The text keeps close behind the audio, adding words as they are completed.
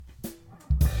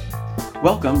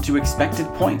Welcome to Expected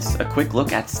Points, a quick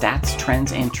look at stats,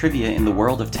 trends, and trivia in the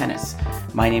world of tennis.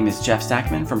 My name is Jeff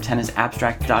Sackman from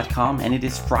tennisabstract.com, and it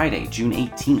is Friday, June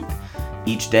 18th.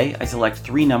 Each day, I select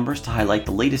 3 numbers to highlight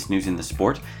the latest news in the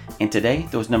sport, and today,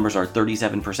 those numbers are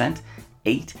 37%,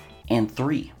 8, and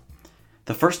 3.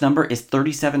 The first number is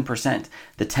 37%,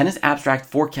 the Tennis Abstract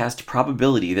forecast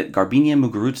probability that Garbine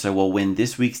Muguruza will win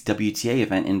this week's WTA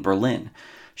event in Berlin.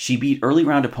 She beat early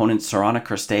round opponents Sorana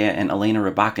Cirstea and Elena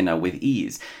Rybakina with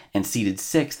ease, and seeded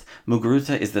 6th,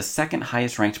 Muguruza is the second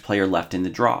highest ranked player left in the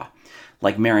draw.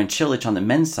 Like Marin Cilic on the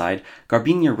men's side,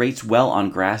 Garbine rates well on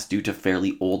grass due to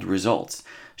fairly old results.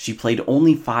 She played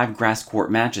only 5 grass court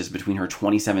matches between her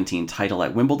 2017 title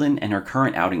at Wimbledon and her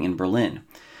current outing in Berlin.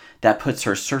 That puts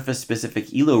her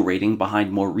surface-specific ELO rating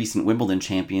behind more recent Wimbledon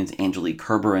champions Angelique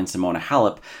Kerber and Simona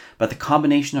Halep, but the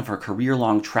combination of her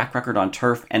career-long track record on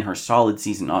turf and her solid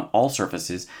season on all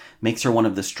surfaces makes her one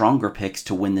of the stronger picks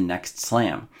to win the next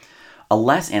slam. A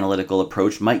less analytical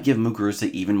approach might give Muguruza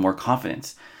even more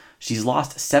confidence. She's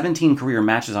lost 17 career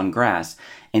matches on grass,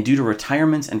 and due to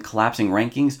retirements and collapsing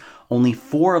rankings, only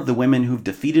 4 of the women who've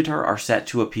defeated her are set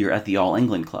to appear at the All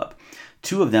England Club.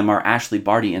 2 of them are Ashley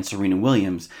Barty and Serena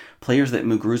Williams, players that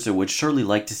Muguruza would surely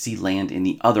like to see land in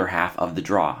the other half of the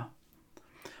draw.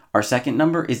 Our second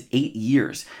number is 8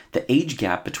 years, the age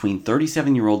gap between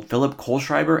 37-year-old Philipp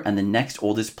Kohlschreiber and the next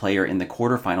oldest player in the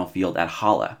quarterfinal field at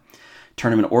Halle.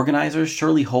 Tournament organizers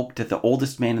surely hoped that the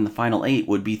oldest man in the final 8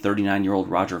 would be 39-year-old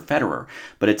Roger Federer,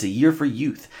 but it's a year for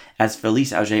youth, as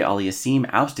Felice Auger-Aliassime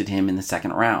ousted him in the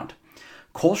second round.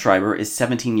 Kohlschreiber is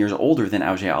 17 years older than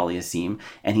Auger-Aliassime,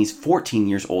 and he's 14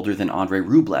 years older than Andrei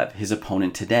Rublev, his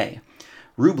opponent today.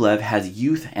 Rublev has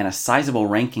youth and a sizable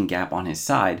ranking gap on his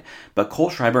side, but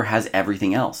Kohlschreiber has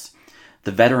everything else.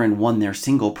 The veteran won their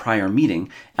single prior meeting,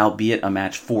 albeit a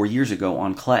match 4 years ago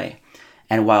on clay.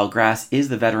 And while grass is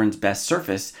the veteran's best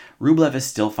surface, Rublev is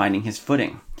still finding his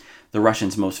footing. The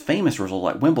Russian's most famous result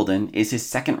at Wimbledon is his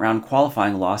second-round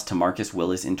qualifying loss to Marcus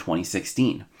Willis in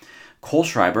 2016.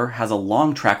 Kohlschreiber has a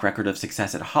long track record of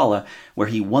success at Halle, where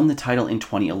he won the title in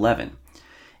 2011.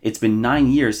 It's been 9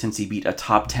 years since he beat a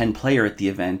top 10 player at the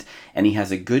event, and he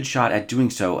has a good shot at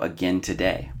doing so again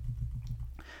today.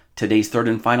 Today's third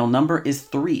and final number is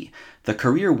 3, the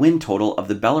career win total of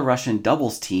the Belarusian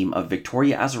doubles team of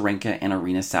Victoria Azarenka and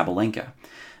Aryna Sabalenka.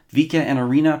 Vika and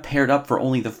Aryna paired up for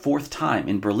only the 4th time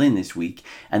in Berlin this week,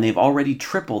 and they've already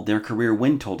tripled their career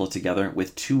win total together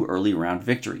with 2 early round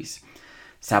victories.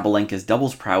 Sabalenka's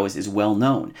doubles prowess is well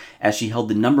known, as she held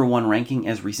the number 1 ranking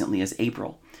as recently as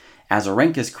April.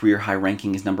 Azarenka's career high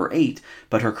ranking is number 8,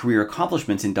 but her career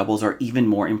accomplishments in doubles are even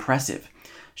more impressive.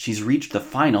 She's reached the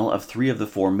final of 3 of the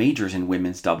 4 majors in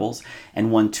women's doubles,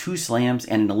 and won 2 slams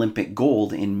and an Olympic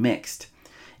gold in mixed.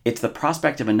 It's the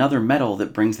prospect of another medal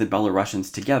that brings the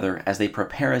Belarusians together as they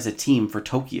prepare as a team for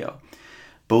Tokyo.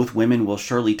 Both women will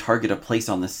surely target a place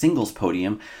on the singles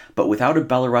podium, but without a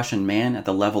Belarusian man at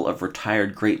the level of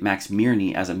retired great Max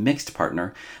Mirny as a mixed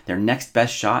partner, their next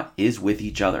best shot is with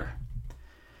each other.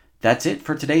 That's it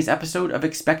for today's episode of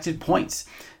Expected Points.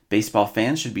 Baseball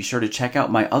fans should be sure to check out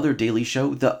my other daily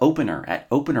show, The Opener, at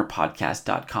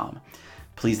openerpodcast.com.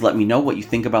 Please let me know what you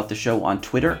think about the show on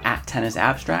Twitter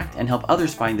 @TennisAbstract, and help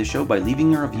others find the show by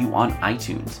leaving a review on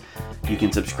iTunes. You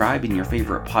can subscribe in your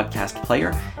favorite podcast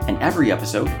player, and every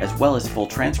episode, as well as full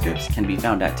transcripts, can be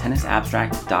found at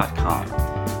tennisabstract.com.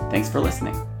 Thanks for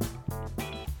listening.